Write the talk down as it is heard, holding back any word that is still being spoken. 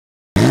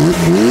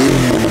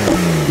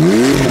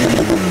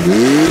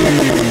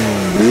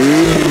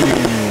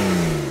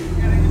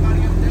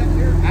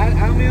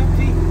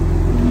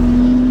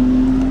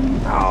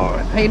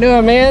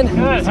doing, man?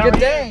 Good. It's a good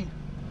day.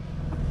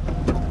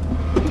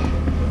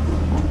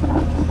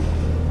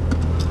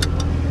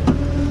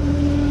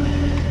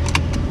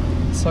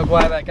 So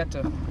glad I got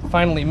to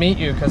finally meet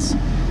you, because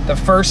the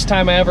first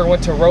time I ever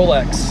went to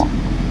Rolex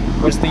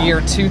was the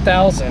year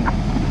 2000.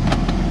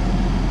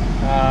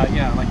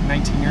 Yeah, like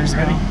 19 years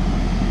ago.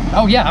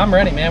 Oh yeah, I'm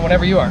ready, man,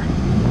 whenever you are.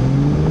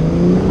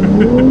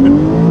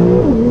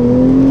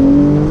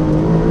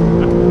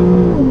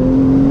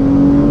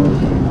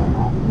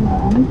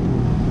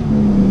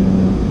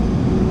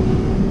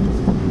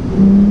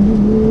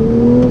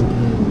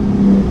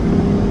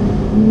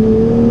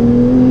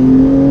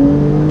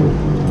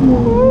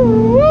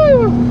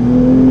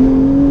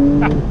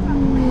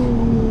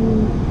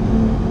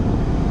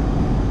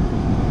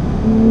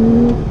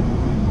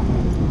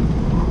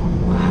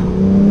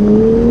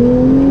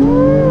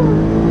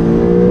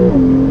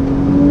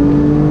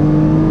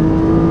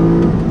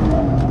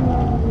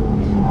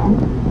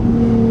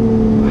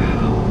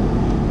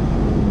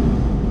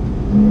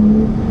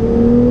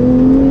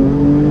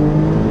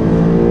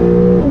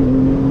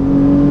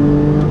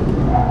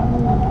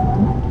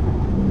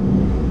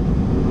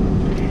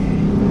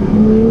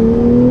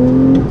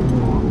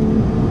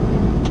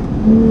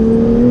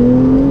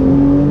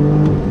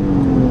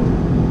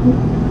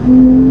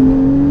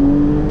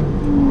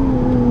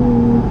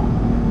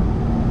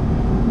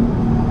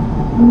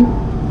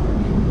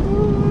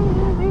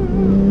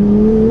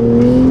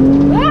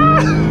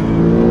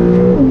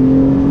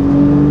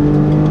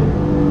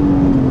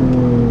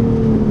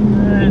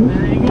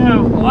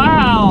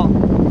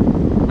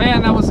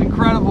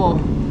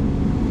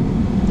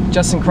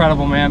 Just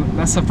incredible, man.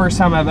 That's the first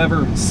time I've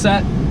ever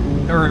sat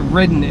or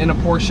ridden in a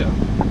Porsche.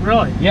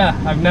 Really? Yeah,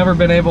 I've never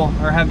been able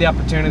or had the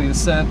opportunity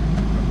to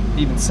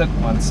even sit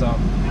in one, so.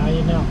 Now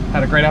you know.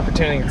 Had a great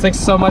opportunity. Thanks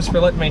so much for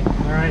letting me.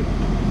 All right,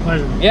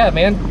 pleasure. Yeah,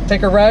 man,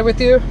 take a ride with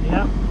you.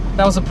 Yeah.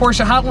 That was a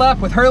Porsche Hot Lap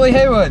with Hurley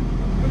Haywood.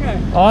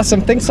 Okay.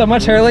 Awesome, thanks so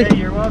much, Hurley. Hey,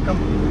 you're welcome.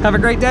 Have a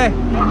great day.